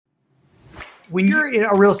When you're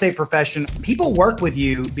a real estate professional, people work with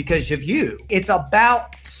you because of you. It's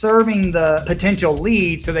about serving the potential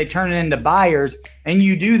lead so they turn it into buyers. And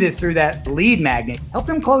you do this through that lead magnet. Help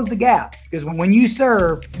them close the gap, because when you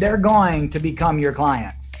serve, they're going to become your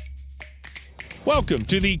clients. Welcome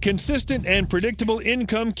to the Consistent and Predictable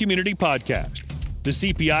Income Community Podcast. The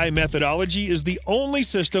CPI methodology is the only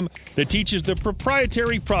system that teaches the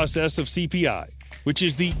proprietary process of CPI, which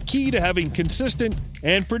is the key to having consistent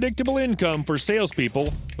and predictable income for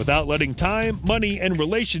salespeople without letting time, money, and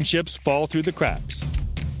relationships fall through the cracks.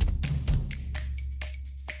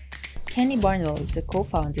 Kenny Barnwell is the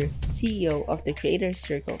co-founder, CEO of the Creator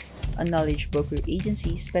Circle, a knowledge broker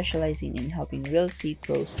agency specializing in helping real estate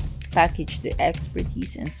pros package their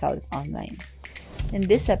expertise and sell it online. In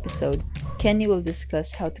this episode, Kenny will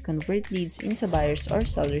discuss how to convert leads into buyers or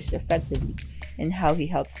sellers effectively and how he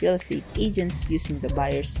helped real estate agents using the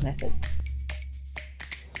buyer's method.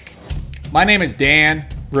 My name is Dan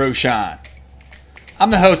Rochon.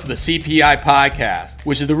 I'm the host of the CPI podcast,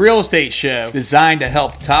 which is the real estate show designed to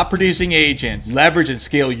help top producing agents leverage and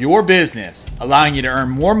scale your business, allowing you to earn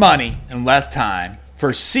more money in less time,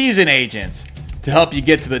 for seasoned agents to help you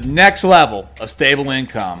get to the next level of stable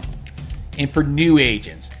income, and for new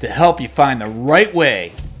agents to help you find the right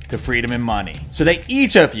way to freedom and money, so that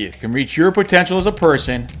each of you can reach your potential as a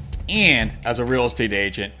person and as a real estate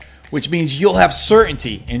agent, which means you'll have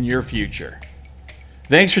certainty in your future.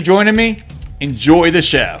 Thanks for joining me. Enjoy the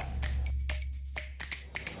show.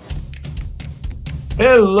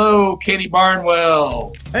 Hello, Kenny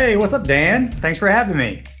Barnwell. Hey, what's up, Dan? Thanks for having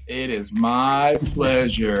me. It is my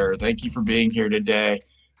pleasure. Thank you for being here today.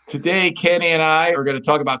 Today, Kenny and I are going to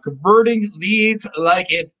talk about converting leads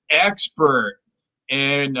like an expert.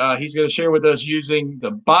 And he's going to share with us using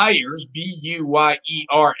the buyers,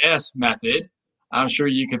 B-U-Y-E-R-S method. I'm sure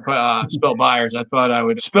you can spell buyers. I thought I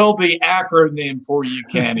would spell the acronym for you,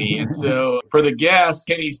 Kenny. And so for the guest,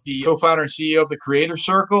 Kenny's the co-founder and CEO of the Creator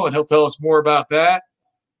Circle, and he'll tell us more about that.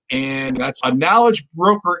 And that's a knowledge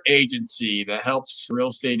broker agency that helps real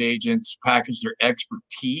estate agents package their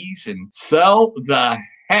expertise and sell the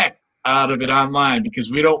heck out of it online, because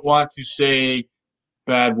we don't want to say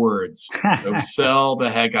bad words. So sell the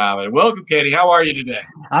heck out of it. Welcome, Kenny. How are you today?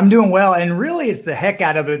 I'm doing well. And really, it's the heck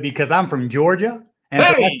out of it because I'm from Georgia. And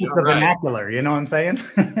so that's just the vernacular. You know what I'm saying?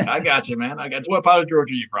 I got you, man. I got you. What part of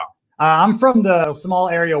Georgia are you from? I'm from the small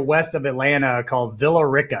area west of Atlanta called Villa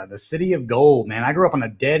Rica, the city of gold, man. I grew up on a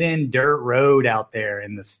dead-end dirt road out there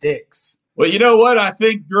in the sticks. Well, you know what? I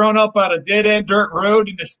think growing up on a dead-end dirt road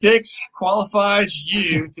in the sticks qualifies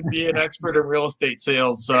you to be an expert in real estate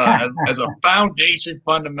sales as a foundation,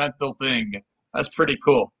 fundamental thing. That's pretty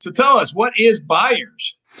cool. So tell us, what is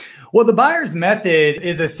buyers? Well, the buyer's method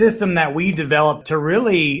is a system that we developed to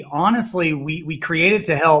really, honestly, we created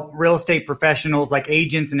to help real estate professionals like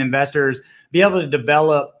agents and investors be able to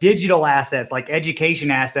develop digital assets like education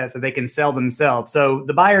assets that they can sell themselves. So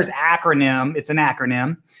the buyer's acronym, it's an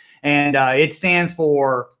acronym. And it stands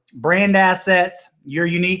for brand assets, your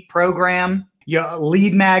unique program, your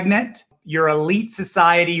lead magnet, your elite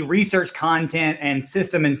society, research content, and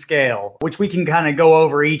system and scale, which we can kind of go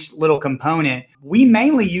over each little component. We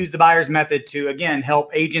mainly use the buyer's method to, again,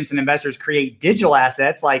 help agents and investors create digital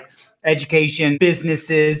assets like education,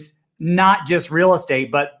 businesses, not just real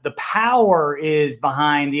estate, but the power is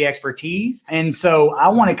behind the expertise. And so I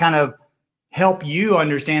want to kind of help you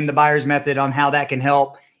understand the buyer's method on how that can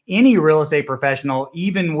help any real estate professional,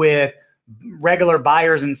 even with regular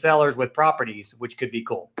buyers and sellers with properties, which could be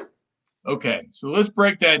cool. Okay, so let's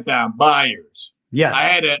break that down. Buyers. Yes.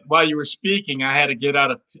 While you were speaking, I had to get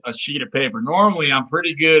out a sheet of paper. Normally, I'm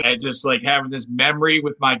pretty good at just like having this memory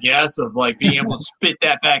with my guests of like being able to spit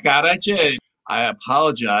that back out at you. I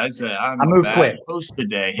apologize. I'm a bad host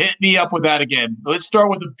today. Hit me up with that again. Let's start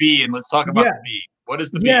with the B and let's talk about the B. What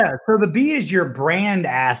is the B? Yeah, so the B is your brand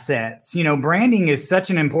assets. You know, branding is such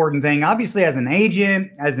an important thing. Obviously, as an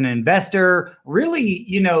agent, as an investor, really,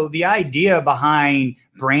 you know, the idea behind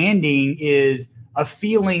branding is a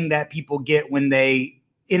feeling that people get when they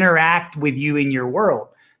interact with you in your world.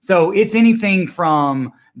 So it's anything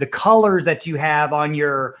from the colors that you have on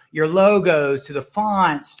your logos to the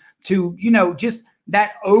fonts to, you know, just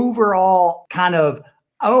that overall kind of,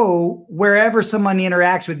 wherever someone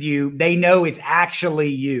interacts with you, they know it's actually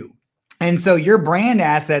you. And so your brand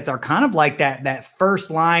assets are kind of like that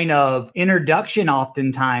first line of introduction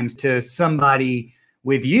oftentimes to somebody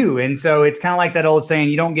with you. And so it's kind of like that old saying,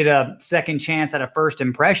 you don't get a second chance at a first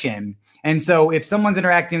impression. And so if someone's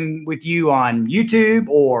interacting with you on YouTube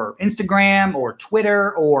or Instagram or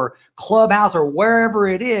Twitter or Clubhouse or wherever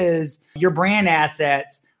it is, your brand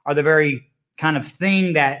assets are the very kind of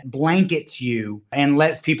thing that blankets you and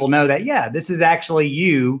lets people know that, yeah, this is actually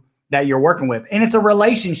you that you're working with. And it's a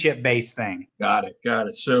relationship-based thing. Got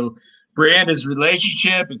it. So brand is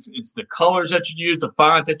relationship. It's the colors that you use, the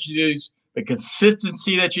font that you use, the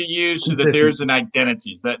consistency that you use, so that there's an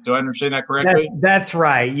identity. Do I understand that correctly? That's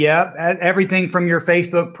right. Yep. Everything from your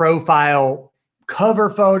Facebook profile cover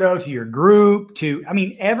photo to your group to,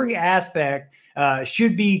 every aspect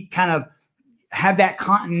should be kind of have that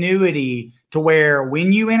continuity to where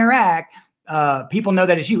when you interact, people know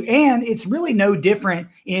that it's you. And it's really no different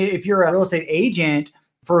if you're a real estate agent,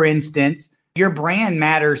 for instance. Your brand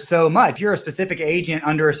matters so much. If you're a specific agent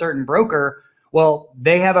under a certain broker, well,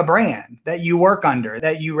 they have a brand that you work under,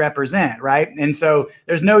 that you represent, right? And so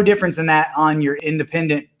there's no difference in that on your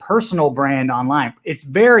independent personal brand online. It's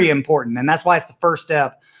very important. And that's why it's the first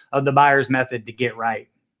step of the buyer's method to get right.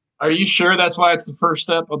 Are you sure that's why it's the first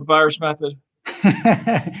step of the buyer's method?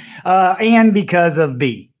 And because of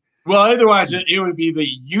B. Well, otherwise it would be the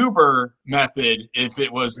Uber method if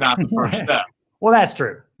it was not the first step. Well, that's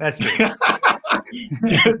true.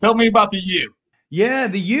 Tell me about the U. Yeah,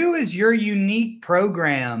 the U is your unique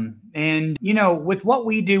program. And, with what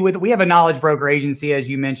we do we have a knowledge broker agency, as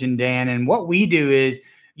you mentioned, Dan. And what we do is,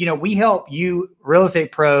 we help you real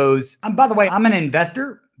estate pros. By the way, I'm an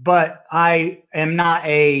investor, but I am not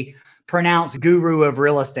a pronounced guru of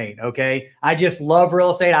real estate. Okay. I just love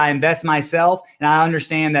real estate. I invest myself, and I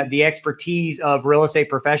understand that the expertise of real estate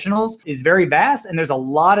professionals is very vast, and there's a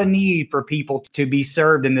lot of need for people to be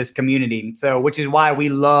served in this community. So, which is why we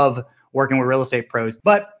love working with real estate pros.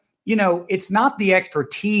 But, it's not the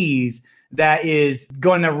expertise that is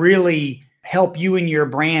going to really help you and your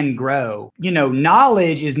brand grow.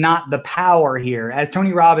 Knowledge is not the power here. As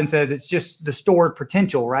Tony Robbins says, it's just the stored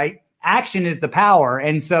potential, right? Action is the power.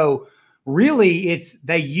 And so really it's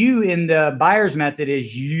that you in the buyer's method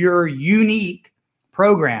is your unique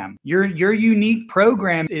program. Your unique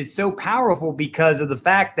program is so powerful because of the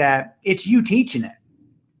fact that it's you teaching it.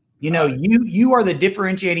 You are the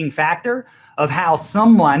differentiating factor of how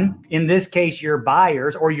someone, in this case, your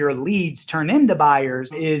buyers or your leads turn into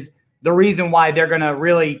buyers, is the reason why they're going to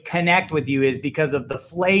really connect with you is because of the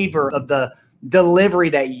flavor of the delivery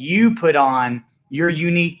that you put on your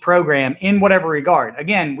unique program in whatever regard.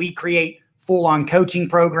 Again, we create full-on coaching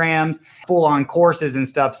programs, full-on courses and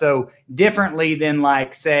stuff. So differently than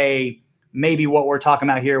say maybe what we're talking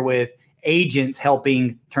about here with agents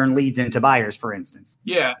helping turn leads into buyers, for instance.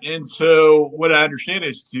 Yeah. And so what I understand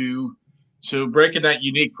is so breaking that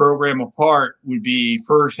unique program apart would be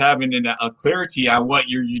first having a clarity on what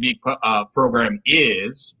your unique program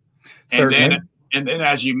is. Certainly. And then,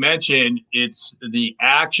 as you mentioned, it's the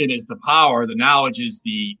action is the power. The knowledge is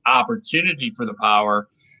the opportunity for the power.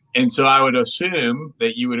 And so I would assume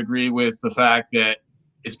that you would agree with the fact that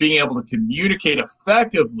it's being able to communicate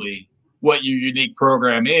effectively what your unique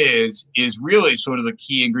program is really sort of the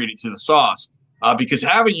key ingredient to the sauce. Because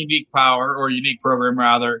having unique power or unique program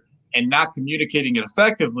rather, and not communicating it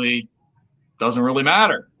effectively doesn't really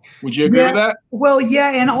matter. Would you agree with that? Well,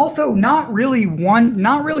 yeah. And also not really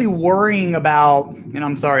worrying about, and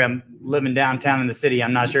I'm sorry, I'm living downtown in the city.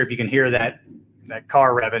 I'm not sure if you can hear that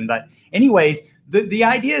car revving, but anyways, the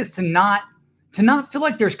idea is to not feel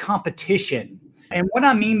like there's competition. And what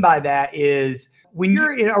I mean by that is when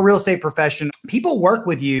you're a real estate professional, people work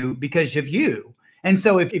with you because of you. And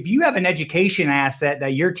so if you have an education asset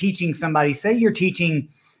that you're teaching somebody, say you're teaching,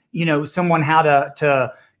 someone how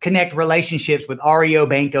to connect relationships with REO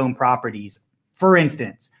bank-owned properties, for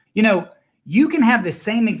instance, you can have the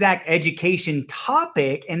same exact education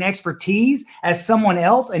topic and expertise as someone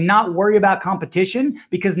else and not worry about competition,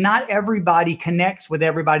 because not everybody connects with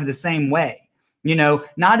everybody the same way.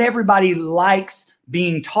 Not everybody likes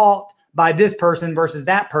being taught by this person versus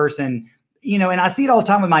that person. And I see it all the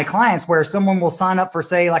time with my clients where someone will sign up for,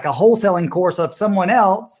 say, like a wholesaling course of someone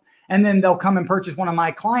else, and then they'll come and purchase one of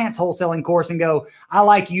my clients' wholesaling course and go, I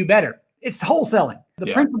like you better. It's wholesaling.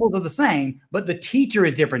 The principles are the same, but the teacher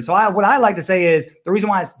is different. So what I like to say is the reason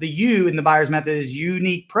why it's the U in the buyer's method is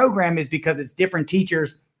unique program is because it's different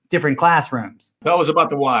teachers, different classrooms. Tell us about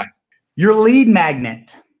the why. Your lead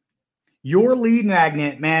magnet. Your lead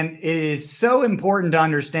magnet, man, it is so important to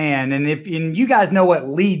understand. And you guys know what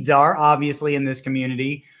leads are, obviously, in this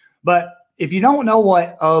community, but if you don't know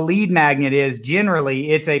what a lead magnet is, generally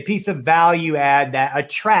it's a piece of value add that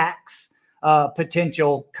attracts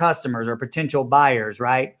potential customers or potential buyers,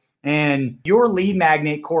 right? And your lead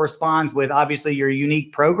magnet corresponds with obviously your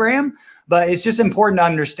unique program, but it's just important to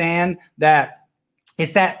understand that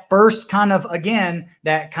it's that first kind of, again,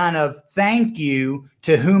 that kind of thank you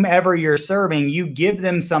to whomever you're serving. You give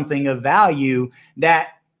them something of value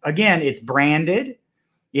that again, it's branded.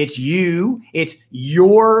 It's you, it's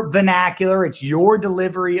your vernacular, it's your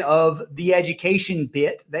delivery of the education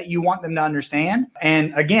bit that you want them to understand.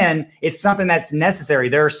 And again, it's something that's necessary.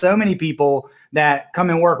 There are so many people that come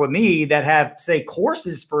and work with me that have, say,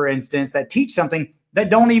 courses, for instance, that teach something that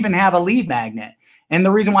don't even have a lead magnet. And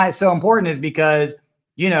the reason why it's so important is because,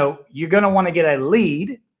 you're going to want to get a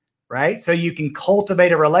lead, right? So you can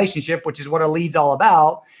cultivate a relationship, which is what a lead's all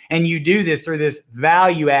about. And you do this through this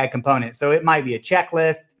value add component. So it might be a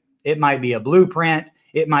checklist. It might be a blueprint.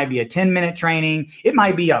 It might be a 10-minute training. It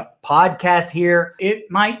might be a podcast here.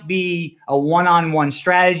 It might be a one-on-one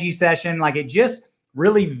strategy session. Like, it just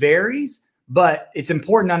really varies. But it's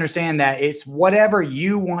important to understand that it's whatever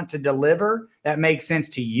you want to deliver that makes sense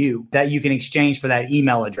to you, that you can exchange for that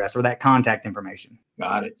email address or that contact information.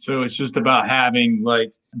 Got it. So it's just about having,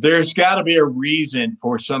 there's got to be a reason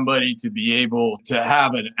for somebody to be able to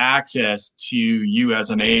have an access to you as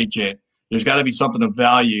an agent. There's got to be something of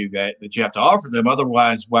value that you have to offer them.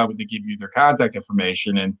 Otherwise, why would they give you their contact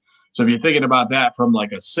information? And so if you're thinking about that from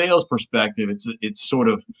like a sales perspective, it's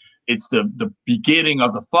the beginning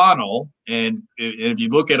of the funnel. And if you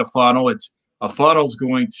look at a funnel, a funnel's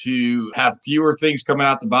going to have fewer things coming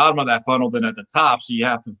out the bottom of that funnel than at the top. So you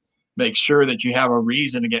have to make sure that you have a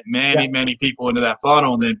reason to get many people into that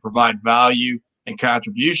funnel and then provide value and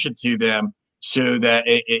contribution to them so that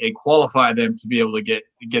it qualify them to be able to get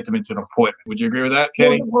them into an appointment. Would you agree with that,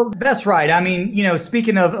 Kenny? Well, that's right. I mean,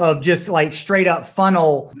 speaking of just like straight up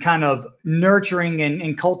funnel kind of nurturing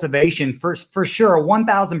and cultivation, for sure,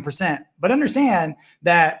 1000%. But understand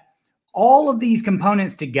that all of these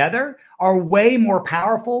components together are way more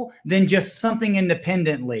powerful than just something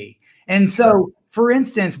independently. And so, for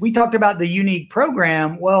instance, we talked about the unique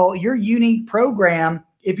program. Well, your unique program,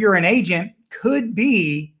 if you're an agent, could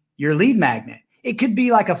be your lead magnet. It could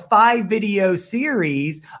be like a 5-video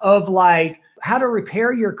series of like how to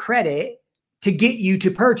repair your credit to get you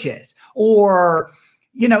to purchase, or,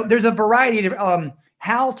 there's a variety of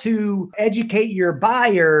how to educate your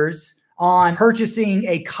buyers on purchasing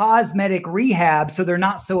a cosmetic rehab so they're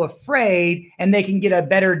not so afraid and they can get a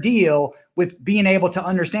better deal with being able to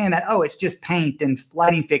understand that, it's just paint and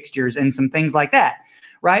lighting fixtures and some things like that.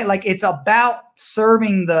 Right? Like, it's about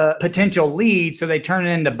serving the potential lead so they turn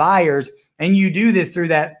it into buyers. And you do this through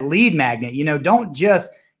that lead magnet. Don't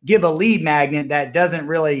just give a lead magnet that doesn't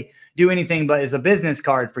really do anything but is a business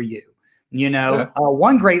card for you.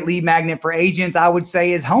 One great lead magnet for agents, I would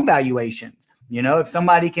say, is home valuations. If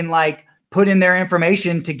somebody can put in their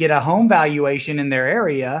information to get a home valuation in their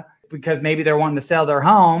area because maybe they're wanting to sell their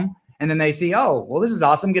home, and then they see, this is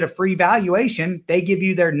awesome, get a free valuation. They give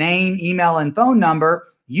you their name, email, and phone number.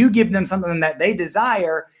 You give them something that they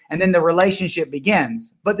desire, and then the relationship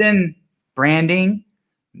begins. But then branding,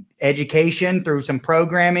 education through some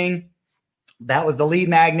programming, that was the lead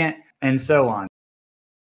magnet, and so on.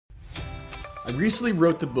 I recently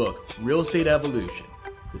wrote the book, Real Estate Evolution,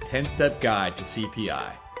 the 10-step guide to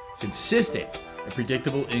CPI, consistent and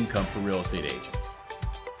predictable income for real estate agents.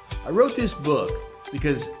 I wrote this book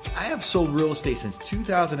because I have sold real estate since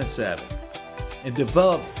 2007 and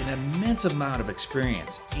developed an immense amount of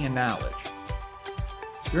experience and knowledge.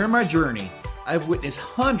 During my journey, I've witnessed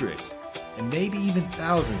hundreds and maybe even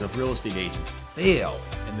thousands of real estate agents fail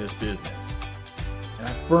in this business. And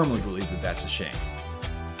I firmly believe that that's a shame.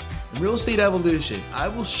 In Real Estate Evolution, I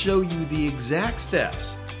will show you the exact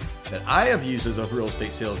steps that I have used as a real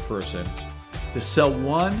estate salesperson to sell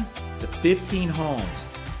 1 to 15 homes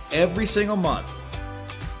every single month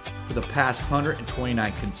for the past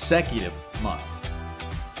 129 consecutive months.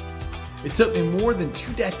 It took me more than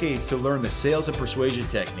 2 decades to learn the sales and persuasion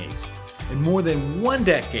techniques, and more than 1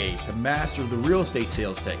 decade to master the real estate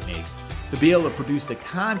sales techniques to be able to produce the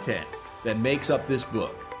content that makes up this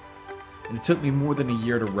book. And it took me more than a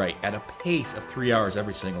year to write at a pace of 3 hours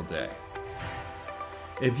every single day.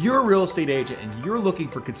 If you're a real estate agent and you're looking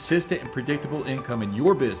for consistent and predictable income in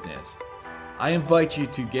your business, I invite you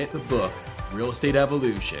to get the book, Real Estate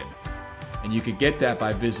Evolution, and you can get that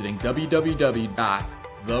by visiting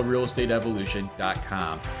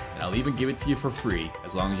www.therealestateevolution.com, and I'll even give it to you for free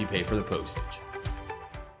as long as you pay for the postage.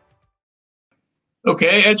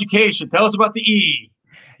 Okay, education. Tell us about the E.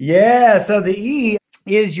 Yeah, so the E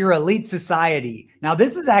is your elite society. Now,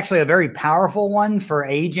 this is actually a very powerful one for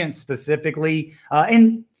agents specifically.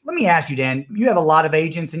 And let me ask you, Dan, you have a lot of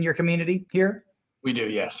agents in your community here? We do,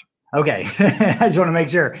 yes. Okay. I just want to make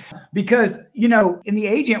sure, because, in the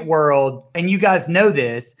agent world, and you guys know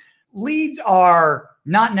this, leads are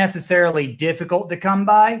not necessarily difficult to come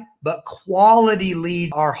by, but quality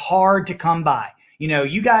leads are hard to come by.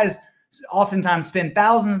 You guys oftentimes spend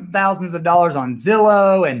thousands and thousands of dollars on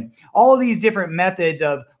Zillow and all of these different methods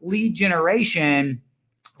of lead generation.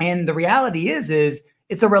 And the reality is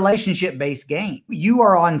it's a relationship-based game. You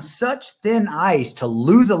are on such thin ice to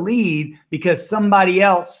lose a lead because somebody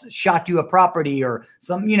else shot you a property or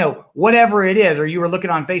some, whatever it is, or you were looking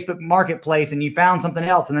on Facebook Marketplace and you found something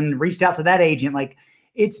else and then reached out to that agent. Like,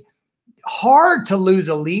 it's hard to lose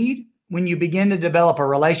a lead when you begin to develop a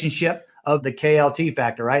relationship of the KLT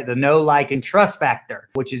factor, right? The know, like, and trust factor,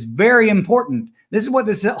 which is very important. This is what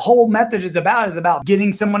this whole method is about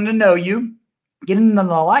getting someone to know you, getting them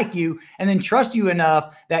to like you, and then trust you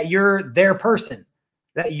enough that you're their person,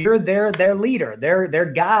 that you're their leader, their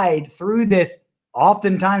guide through this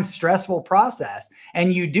oftentimes stressful process.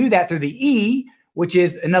 And you do that through the E, which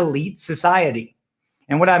is an elite society.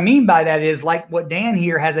 And what I mean by that is, like what Dan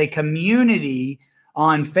here has, a community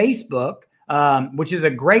on Facebook, which is a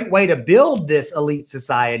great way to build this elite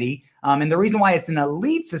society. And the reason why it's an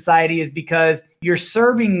elite society is because you're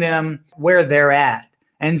serving them where they're at.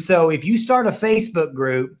 And so if you start a Facebook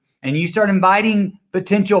group and you start inviting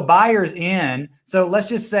potential buyers in, so let's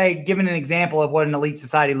just say, giving an example of what an elite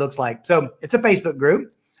society looks like. So it's a Facebook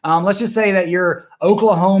group. Let's just say that you're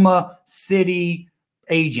Oklahoma City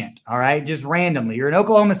agent. All right. Just randomly, you're an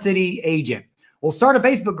Oklahoma City agent. We'll start a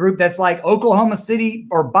Facebook group that's like Oklahoma City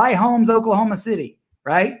or Buy Homes Oklahoma City,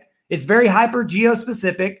 right? It's very hyper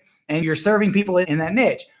geo-specific and you're serving people in that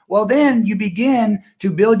niche. Well, then you begin to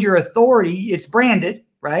build your authority. It's branded,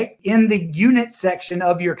 right? In the unit section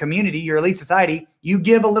of your community, your elite society, you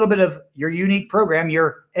give a little bit of your unique program,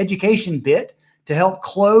 your education bit, to help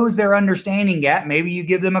close their understanding gap. Maybe you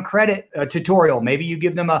give them a credit tutorial. Maybe you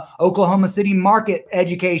give them a Oklahoma City market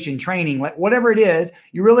education training, whatever it is.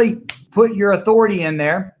 You really put your authority in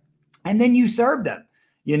there and then you serve them.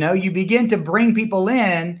 You begin to bring people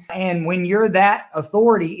in. And when you're that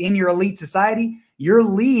authority in your elite society, your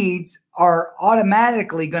leads are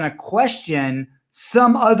automatically going to question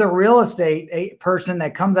some other real estate person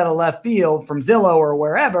that comes out of left field from Zillow or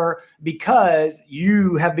wherever, because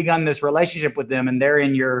you have begun this relationship with them and they're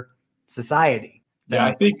in your society. Yeah,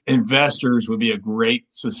 I think investors would be a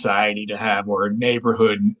great society to have, or a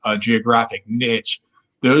neighborhood, a geographic niche.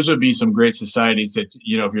 Those would be some great societies that,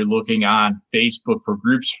 if you're looking on Facebook for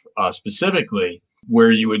groups specifically,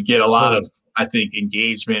 where you would get a lot of, I think,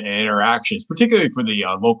 engagement and interactions, particularly for the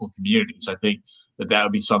local communities. I think that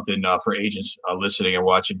would be something for agents listening and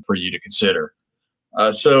watching for you to consider.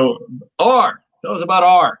 So R, tell us about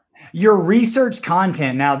R. Your research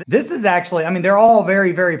content. Now, this is actually, they're all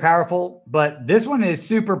very, very powerful, but this one is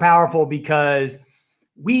super powerful because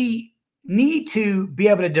we need to be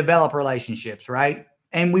able to develop relationships, right?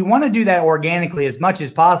 And we want to do that organically as much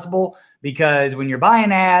as possible, because when you're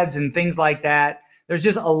buying ads and things like that, there's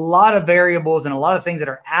just a lot of variables and a lot of things that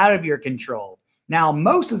are out of your control. Now,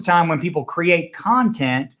 most of the time when people create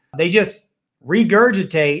content, they just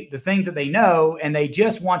regurgitate the things that they know, and they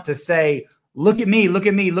just want to say, look at me,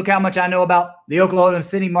 look how much I know about the Oklahoma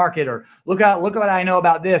City market, or look what I know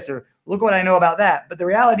about this, or look what I know about that. But the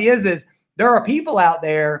reality is there are people out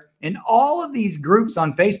there in all of these groups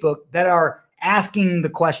on Facebook that are asking the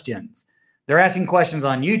questions. They're asking questions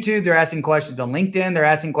on YouTube. They're asking questions on LinkedIn. They're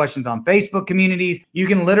asking questions on Facebook communities. You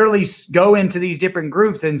can literally go into these different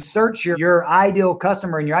groups and search your ideal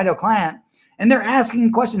customer and your ideal client, and they're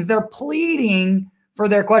asking questions. They're pleading for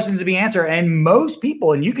their questions to be answered. And most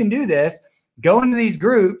people, and you can do this, go into these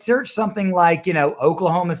groups, search something like,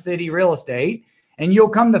 Oklahoma City real estate, and you'll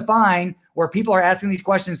come to find where people are asking these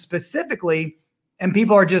questions specifically, and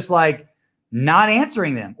people are just like not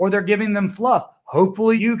answering them, or they're giving them fluff.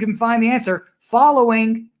 Hopefully you can find the answer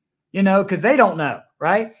following, because they don't know,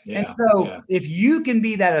 right? Yeah, and so if you can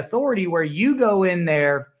be that authority where you go in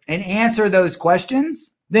there and answer those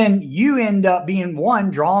questions, then you end up being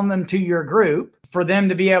drawing them to your group for them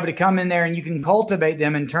to be able to come in there, and you can cultivate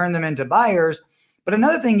them and turn them into buyers. But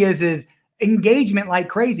another thing is engagement like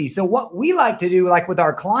crazy. So what we like to do, like with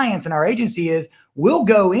our clients and our agency, is we'll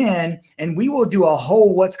go in and we will do a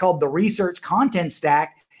whole, what's called the research content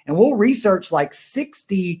stack. And we'll research like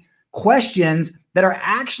 60 questions that are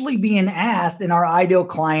actually being asked in our ideal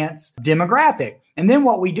client's demographic. And then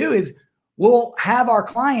what we do is we'll have our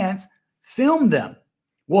clients film them.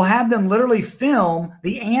 We'll have them literally film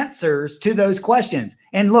the answers to those questions.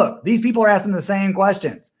 And look, these people are asking the same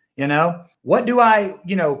questions. What do I,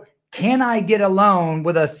 can I get a loan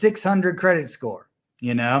with a 600 credit score?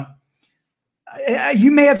 You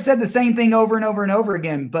may have said the same thing over and over and over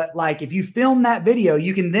again, but like if you film that video,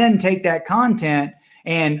 you can then take that content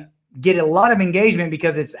and get a lot of engagement,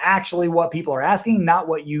 because it's actually what people are asking, not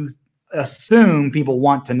what you assume people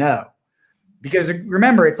want to know. Because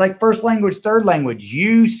remember, it's like first language, third language.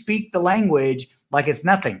 You speak the language like it's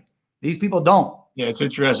nothing. These people don't. Yeah, it's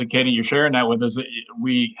interesting, Kenny, you're sharing that with us.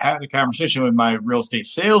 We had a conversation with my real estate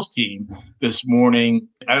sales team this morning.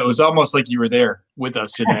 It was almost like you were there with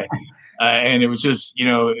us today. And it was just,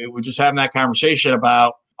 we're just having that conversation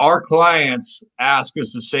about our clients ask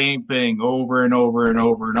us the same thing over and over and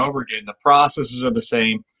over and over again. The processes are the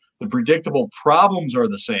same. The predictable problems are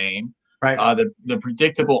the same. Right. The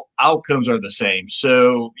predictable outcomes are the same.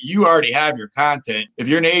 So you already have your content. If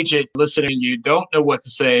you're an agent listening, you don't know what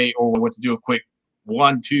to say or what to do a quick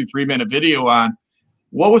 1, 2, 3 minute video on,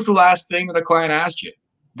 what was the last thing that a client asked you?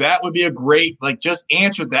 That would be a great, just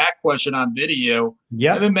answer that question on video.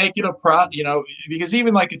 Yeah. And then make it because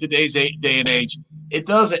even like in today's day and age, it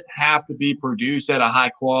doesn't have to be produced at a high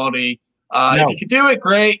quality. No. If you can do it,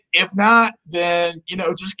 great. If not, then,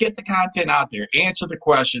 just get the content out there. Answer the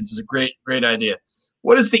questions is a great, great idea.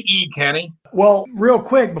 What is the E, Kenny? Well, real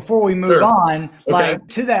quick, before we move Sure. on, Okay.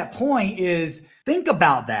 to that point is think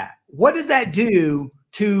about that. What does that do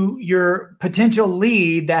to your potential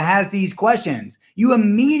lead that has these questions? You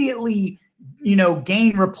immediately,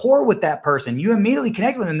 gain rapport with that person. You immediately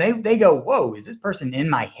connect with them. They go, whoa, is this person in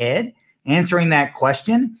my head answering that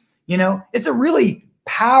question? It's a really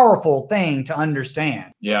powerful thing to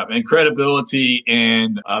understand. Yeah, and credibility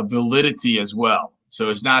and validity as well. So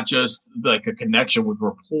it's not just like a connection with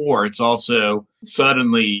rapport. It's also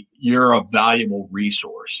suddenly you're a valuable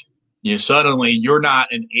resource. Suddenly you're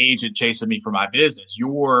not an agent chasing me for my business.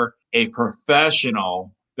 You're a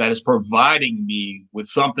professional that is providing me with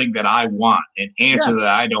something that I want, an answer that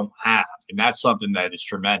I don't have. And that's something that is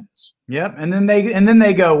tremendous. Yep. And then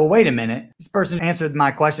they go, well, wait a minute. This person answered my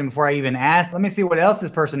question before I even asked. Let me see what else this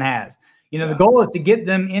person has. The goal is to get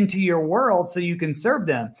them into your world so you can serve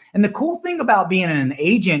them. And the cool thing about being an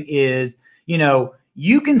agent is,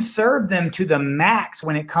 you can serve them to the max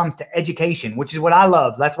when it comes to education, which is what I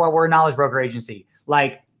love. That's why we're a knowledge broker agency.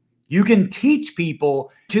 You can teach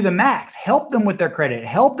people to the max, help them with their credit,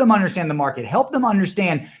 help them understand the market, help them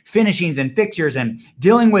understand finishings and fixtures and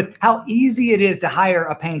dealing with how easy it is to hire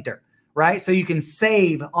a painter, right? So you can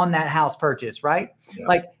save on that house purchase, right?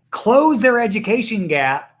 Yeah. Close their education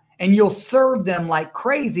gap and you'll serve them like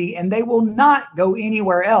crazy and they will not go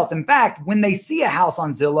anywhere else. In fact, when they see a house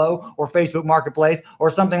on Zillow or Facebook Marketplace or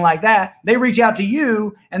something like that, they reach out to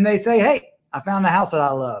you and they say, hey, I found a house that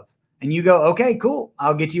I love. And you go, okay, cool.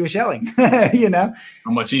 I'll get you a showing, How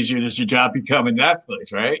much easier does your job become in that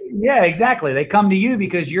place, right? Yeah, exactly. They come to you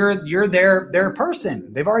because you're their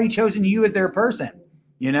person. They've already chosen you as their person,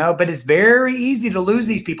 but it's very easy to lose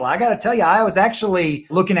these people. I got to tell you, I was actually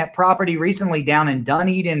looking at property recently down in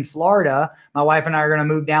Dunedin, Florida. My wife and I are going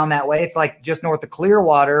to move down that way. It's just north of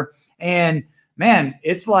Clearwater. And man,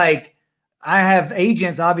 it's I have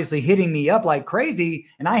agents obviously hitting me up like crazy.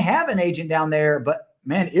 And I have an agent down there, but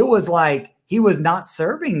man, it was he was not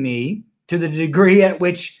serving me to the degree at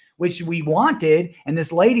which we wanted. And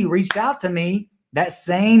this lady reached out to me that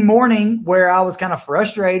same morning where I was kind of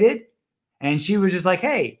frustrated. And she was just like,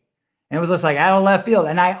 hey, and it was just out of left field.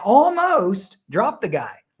 And I almost dropped the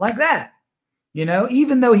guy like that,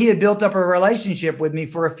 even though he had built up a relationship with me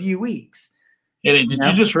for a few weeks. Hey, did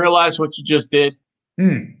you just realize what you just did?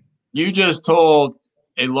 You just told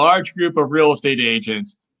a large group of real estate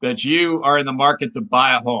agents that you are in the market to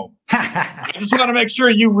buy a home. I just want to make sure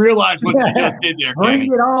you realize what you just did there, Bring Kenny.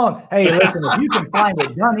 it on. Hey, listen, if you can find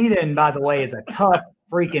it, Dunedin, by the way, is a tough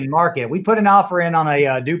freaking market. We put an offer in on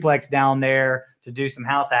a duplex down there to do some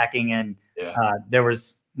house hacking, and there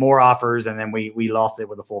was more offers, and then we lost it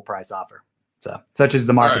with a full price offer. So such is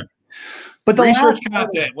the market. Right. But the research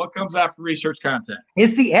content. What comes after research content?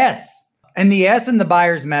 It's the S. And the S in the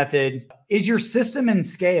buyer's method is your system and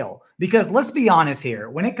scale. Because let's be honest here,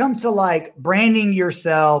 when it comes to branding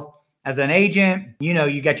yourself as an agent,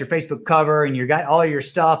 you got your Facebook cover and you got all your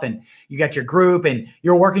stuff and you got your group and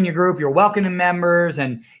you're working your group, you're welcoming members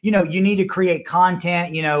and, you need to create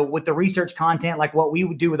content, with the research content. Like what we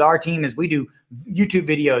would do with our team is we do YouTube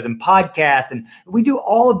videos and podcasts and we do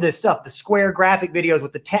all of this stuff, the square graphic videos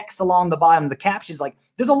with the text along the bottom, the captions,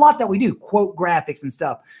 there's a lot that we do, quote graphics and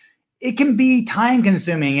stuff. It can be time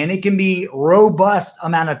consuming and it can be robust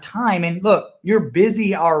amount of time. And look, you're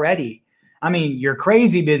busy already. I mean, you're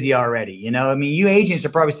crazy busy already. You agents are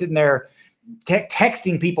probably sitting there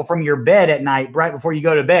texting people from your bed at night right before you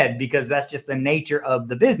go to bed because that's just the nature of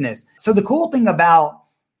the business. So the cool thing about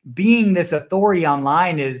being this authority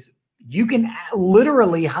online is you can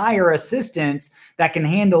literally hire assistants that can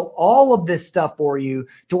handle all of this stuff for you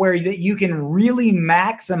to where you can really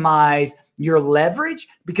maximize your leverage,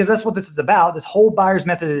 because that's what this is about. This whole buyer's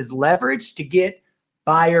method is leverage to get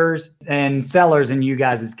buyers and sellers in you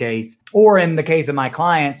guys' case, or in the case of my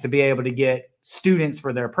clients, to be able to get students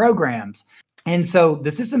for their programs. And so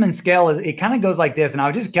the system and scale it kind of goes like this. And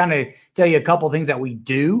I'll just kind of tell you a couple of things that we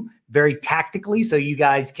do very tactically, so you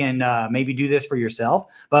guys can maybe do this for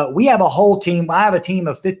yourself. But we have a whole team. I have a team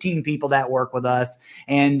of 15 people that work with us.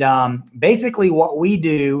 And basically what we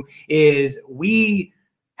do is we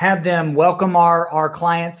have them welcome our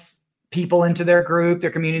clients, people into their group,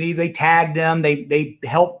 their community. They tag them. They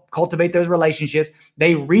help cultivate those relationships.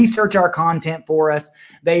 They research our content for us.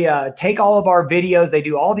 They take all of our videos. They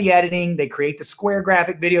do all the editing. They create the square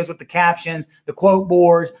graphic videos with the captions, the quote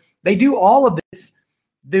boards. They do all of this.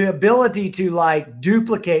 The ability to like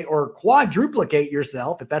duplicate or quadruplicate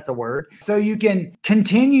yourself, if that's a word, so you can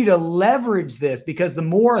continue to leverage this, because the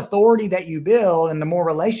more authority that you build and the more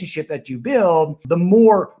relationship that you build, the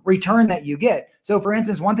more return that you get. So for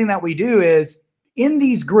instance, one thing that we do is in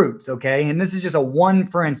these groups, okay, and this is just a one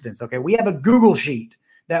for instance, okay, we have a Google Sheet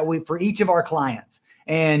that for each of our clients.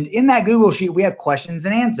 And in that Google Sheet, we have questions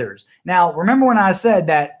and answers. Now, remember when I said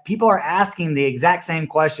that people are asking the exact same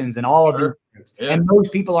questions in all of these groups, and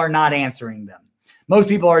most people are not answering them. Most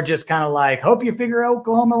people are just kind of like, hope you figure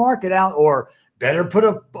Oklahoma market out, or better put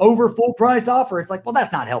a over full price offer. It's like, well,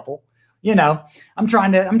 that's not helpful. You know, I'm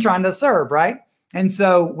trying to serve, right? And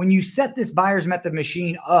so when you set this buyer's method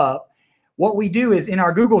machine up, what we do is in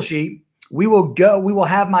our Google Sheet, we will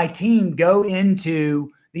have my team go into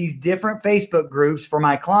these different Facebook groups for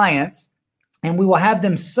my clients, and we will have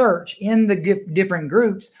them search in the different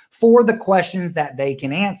groups for the questions that they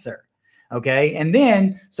can answer. Okay. And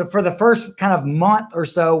then, so for the first kind of month or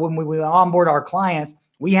so, when we onboard our clients,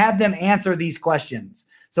 we have them answer these questions.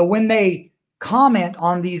 So when they comment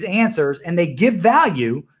on these answers and they give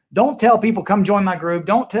value, don't tell people, come join my group.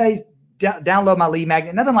 Don't download my lead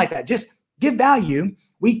magnet, nothing like that. Just give value.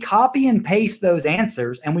 We copy and paste those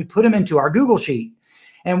answers and we put them into our Google Sheet.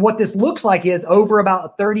 And what this looks like is over about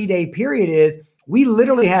a 30-day period is we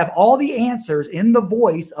literally have all the answers in the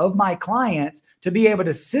voice of my clients to be able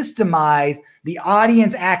to systemize the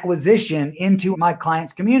audience acquisition into my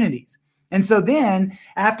clients' communities. And so then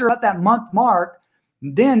after about that month mark,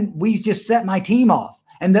 then we just set my team off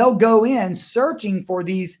and they'll go in searching for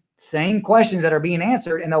these same questions that are being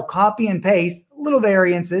answered, and they'll copy and paste little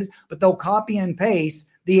variances, but they'll copy and paste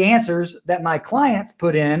the answers that my clients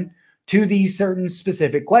put in to these certain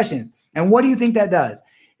specific questions. And what do you think that does?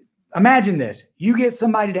 Imagine this. You get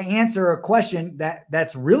somebody to answer a question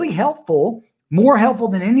that's really helpful, more helpful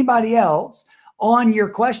than anybody else on your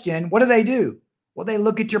question. What do? Well, they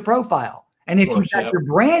look at your profile. And if you've got your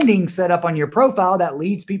branding set up on your profile that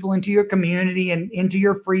leads people into your community and into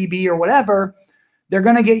your freebie or whatever, they're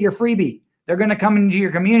going to get your freebie. They're going to come into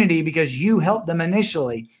your community because you helped them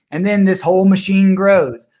initially. And then this whole machine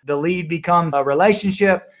grows. The lead becomes a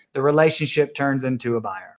relationship. The relationship turns into a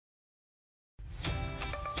buyer.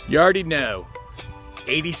 You already know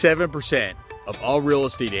 87% of all real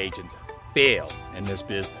estate agents fail in this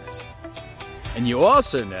business. And you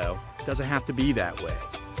also know it doesn't have to be that way.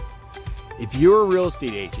 If you're a real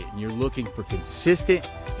estate agent and you're looking for consistent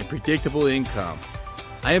and predictable income,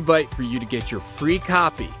 I invite for you to get your free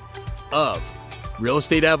copy of Real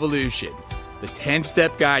Estate Evolution, the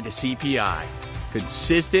 10-step guide to CPI,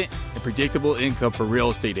 consistent and predictable income for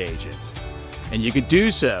real estate agents. And you can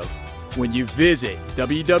do so when you visit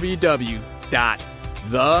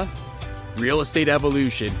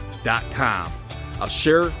www.therealestateevolution.com. I'll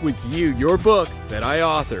share with you your book that I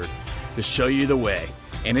authored to show you the way.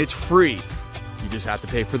 And it's free. You just have to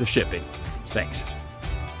pay for the shipping. Thanks.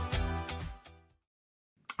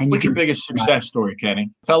 What's your biggest success story,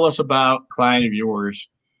 Kenny? Tell us about a client of yours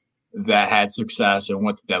that had success, and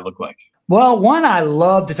what did that look like? Well, one I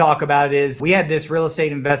love to talk about is we had this real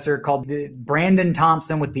estate investor called Brandon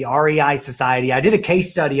Thompson with the REI Society. I did a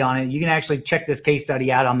case study on it. You can actually check this case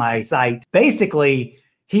study out on my site. Basically,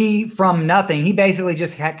 he from nothing, he basically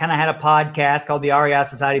just kind of had a podcast called the REI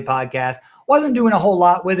Society Podcast. Wasn't doing a whole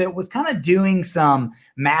lot with it, was kind of doing some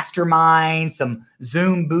masterminds, some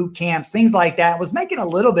Zoom boot camps, things like that. Was making a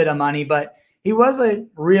little bit of money, but he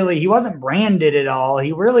wasn't branded at all.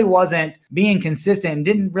 He really wasn't being consistent and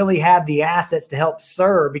didn't really have the assets to help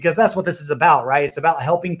serve, because that's what this is about, right? It's about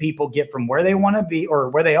helping people get from where they want to be or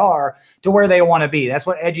where they are to where they want to be. That's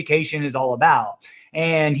what education is all about.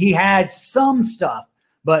 And he had some stuff,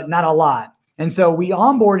 but not a lot. And so we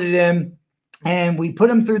onboarded him and we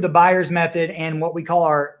put him through the buyer's method and what we call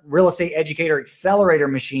our real estate educator accelerator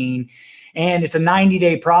machine. And it's a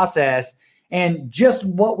 90-day process. And just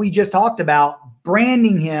what we just talked about,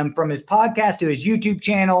 branding him from his podcast to his YouTube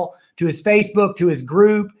channel, to his Facebook, to his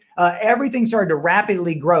group. Everything started to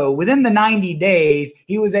rapidly grow. Within the 90 days,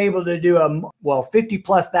 he was able to do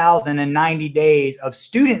 50,000+ in 90 days of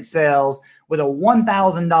student sales with a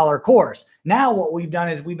 $1,000 course. Now what we've done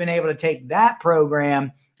is we've been able to take that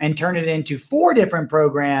program and turn it into 4 different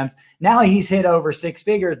programs. Now he's hit over 6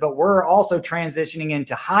 figures, but we're also transitioning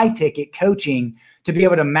into high ticket coaching to be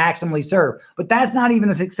able to maximally serve. But that's not even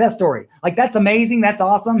the success story. Like, that's amazing. That's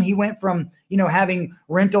awesome. He went from, having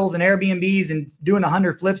rentals and Airbnbs and doing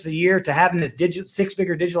 100 flips a year to having this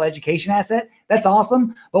 6-figure digital education asset. That's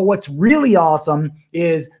awesome. But what's really awesome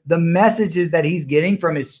is the messages that he's getting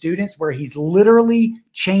from his students, where he's literally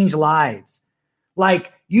changed lives.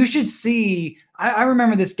 Like, you should see, I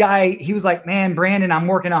remember this guy, he was like, man, Brandon, I'm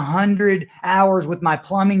working 100 hours with my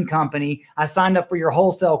plumbing company. I signed up for your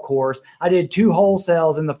wholesale course. I did 2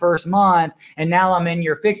 wholesales in the first month. And now I'm in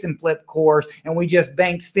your fix and flip course. And we just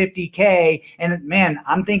banked $50K. And man,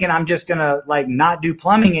 I'm thinking I'm just going to not do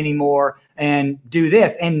plumbing anymore and do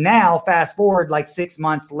this. And now fast forward 6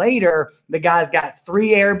 months later, the guy's got 3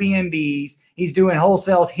 Airbnbs. He's doing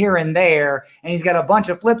wholesales here and there, and he's got a bunch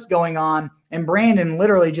of flips going on. And Brandon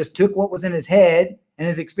literally just took what was in his head and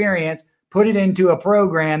his experience, put it into a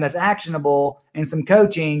program that's actionable and some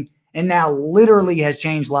coaching, and now literally has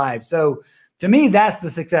changed lives. So to me, that's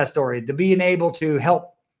the success story, to being able to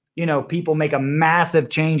help, people make a massive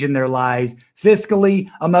change in their lives, fiscally,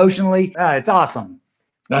 emotionally. It's awesome.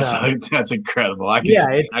 That's incredible. I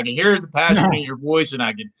can hear the passion in your voice, and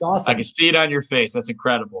I can see it on your face. That's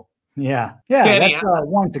incredible. Yeah. Kenny, that's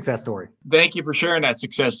one success story. Thank you for sharing that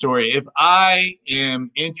success story. If I am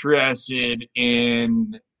interested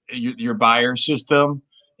in your buyer system,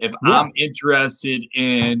 if I'm interested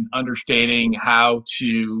in understanding how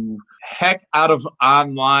to heck out of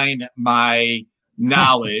online my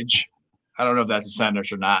knowledge, I don't know if that's a sentence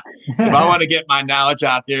or not. If I want to get my knowledge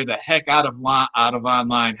out there, the heck out of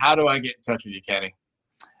online, how do I get in touch with you, Kenny?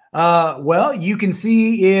 Well, you can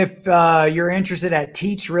see if you're interested at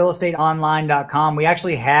teachrealestateonline.com. We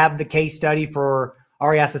actually have the case study for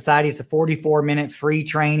REI Society. It's a 44-minute free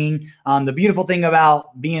training. The beautiful thing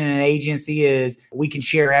about being an agency is we can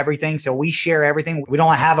share everything. So we share everything. We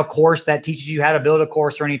don't have a course that teaches you how to build a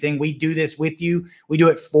course or anything. We do this with you. We do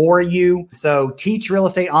it for you. So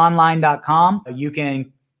teachrealestateonline.com. You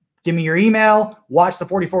can give me your email, watch the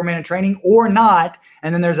 44-minute training or not.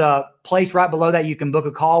 And then there's a place right below that you can book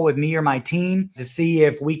a call with me or my team to see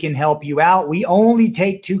if we can help you out. We only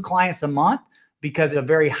take 2 clients a month because it's a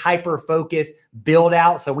very hyper-focused build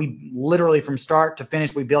out. So we literally from start to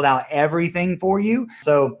finish, we build out everything for you.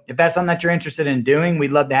 So if that's something that you're interested in doing,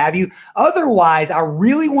 we'd love to have you. Otherwise, I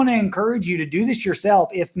really want to encourage you to do this yourself,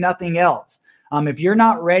 if nothing else. If you're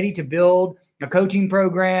not ready to build a coaching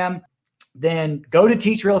program, then go to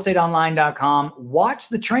teachrealestateonline.com, watch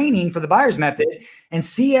the training for the buyer's method, and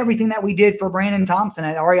see everything that we did for Brandon Thompson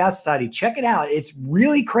at REI Society. Check it out. It's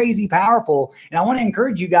really crazy powerful. And I want to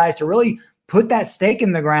encourage you guys to really put that stake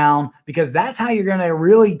in the ground, because that's how you're going to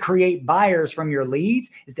really create buyers from your leads,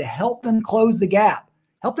 is to help them close the gap.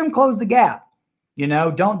 Help them close the gap.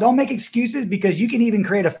 Don't make excuses, because you can even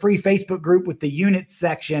create a free Facebook group with the units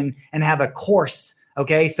section and have a course.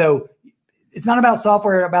 Okay. So it's not about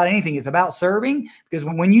software, about anything. It's about serving, because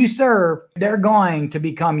when you serve, they're going to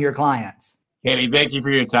become your clients. Kenny, thank you for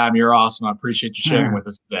your time. You're awesome. I appreciate you sharing with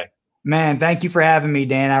us today. Man, thank you for having me,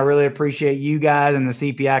 Dan. I really appreciate you guys and the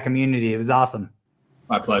CPI community. It was awesome.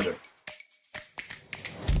 My pleasure.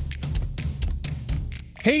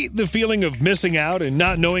 Hate the feeling of missing out and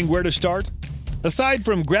not knowing where to start? Aside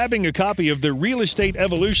from grabbing a copy of the Real Estate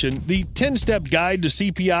Evolution, the 10-step guide to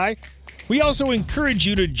CPI, we also encourage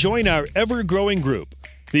you to join our ever-growing group,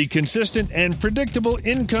 the Consistent and Predictable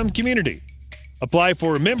Income Community. Apply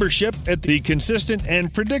for membership at the Consistent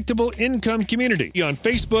and Predictable Income Community on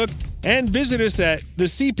Facebook, and visit us at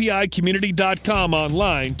thecpicommunity.com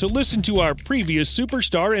online to listen to our previous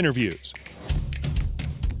superstar interviews.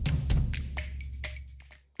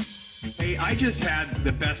 Hey, I just had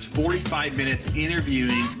the best 45 minutes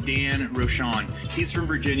interviewing Dan Rochon. He's from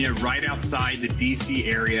Virginia, right outside the DC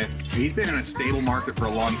area. He's been in a stable market for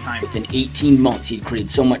a long time. Within 18 months, he'd created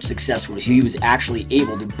so much success for us. He was actually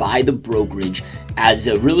able to buy the brokerage as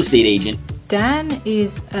a real estate agent. Dan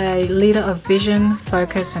is a leader of vision,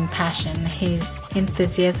 focus, and passion. His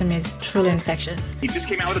enthusiasm is truly infectious. He just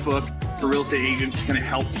came out with a book for real estate agents. It's going to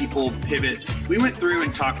help people pivot. We went through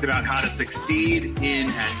and talked about how to succeed in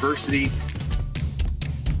adversity.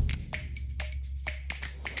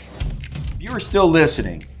 If you are still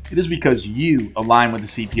listening, it is because you align with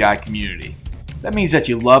the CPI community. That means that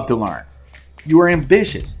you love to learn. You are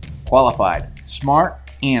ambitious, qualified, smart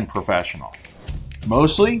and professional.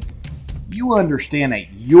 Mostly, you understand that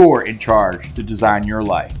you're in charge to design your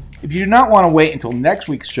life. If you do not want to wait until next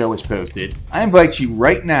week's show is posted, I invite you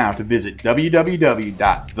right now to visit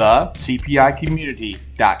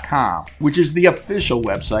www.thecpicommunity.com, which is the official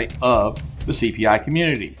website of the CPI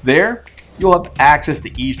community. There, you'll have access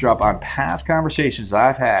to eavesdrop on past conversations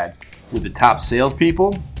I've had with the top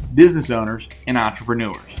salespeople, business owners, and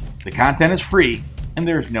entrepreneurs. The content is free, and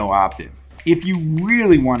there's no opt-in. If you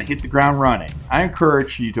really want to hit the ground running, I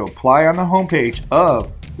encourage you to apply on the homepage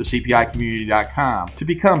of thecpicommunity.com to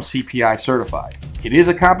become CPI certified. It is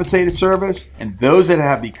a compensated service, and those that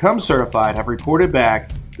have become certified have reported back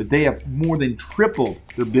that they have more than tripled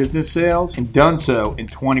their business sales and done so in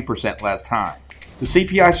 20% less time. The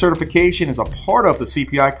CPI certification is a part of the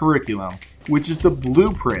CPI curriculum, which is the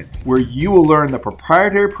blueprint where you will learn the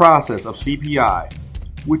proprietary process of CPI,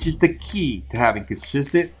 which is the key to having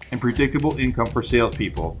consistent and predictable income for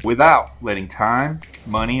salespeople without letting time,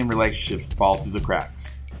 money, and relationships fall through the cracks.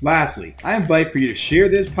 Lastly, I invite for you to share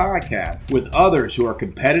this podcast with others who are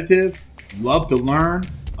competitive, love to learn,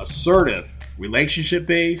 assertive,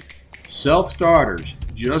 relationship-based, self-starters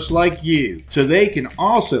just like you, so they can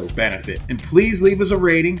also benefit. And please leave us a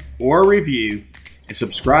rating or a review and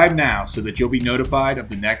subscribe now so that you'll be notified of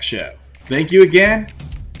the next show. Thank you again.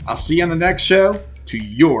 I'll see you on the next show. To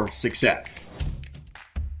your success.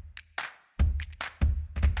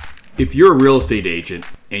 If you're a real estate agent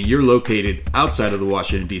and you're located outside of the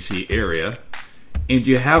Washington, D.C. area, and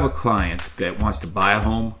you have a client that wants to buy a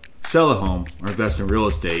home, sell a home, or invest in real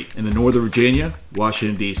estate in the Northern Virginia,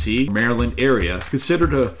 Washington, D.C., Maryland area, consider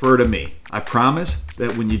to refer to me. I promise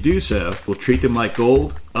that when you do so, we'll treat them like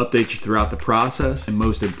gold, update you throughout the process, and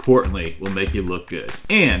most importantly, we'll make you look good.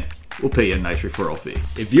 And we'll pay you a nice referral fee.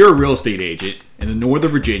 If you're a real estate agent in the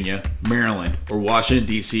Northern Virginia, Maryland, or Washington,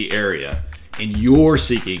 D.C. area, and you're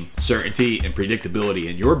seeking certainty and predictability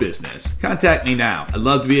in your business, contact me now. I'd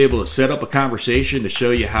love to be able to set up a conversation to show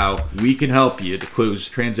you how we can help you to close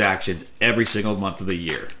transactions every single month of the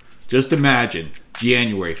year. Just imagine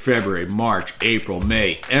January, February, March, April,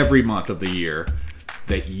 May, every month of the year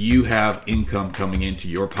that you have income coming into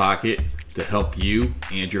your pocket to help you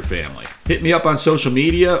and your family. Hit me up on social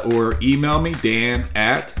media or email me,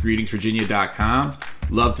 Dan@greetingsvirginia.com.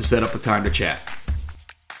 Love to set up a time to chat.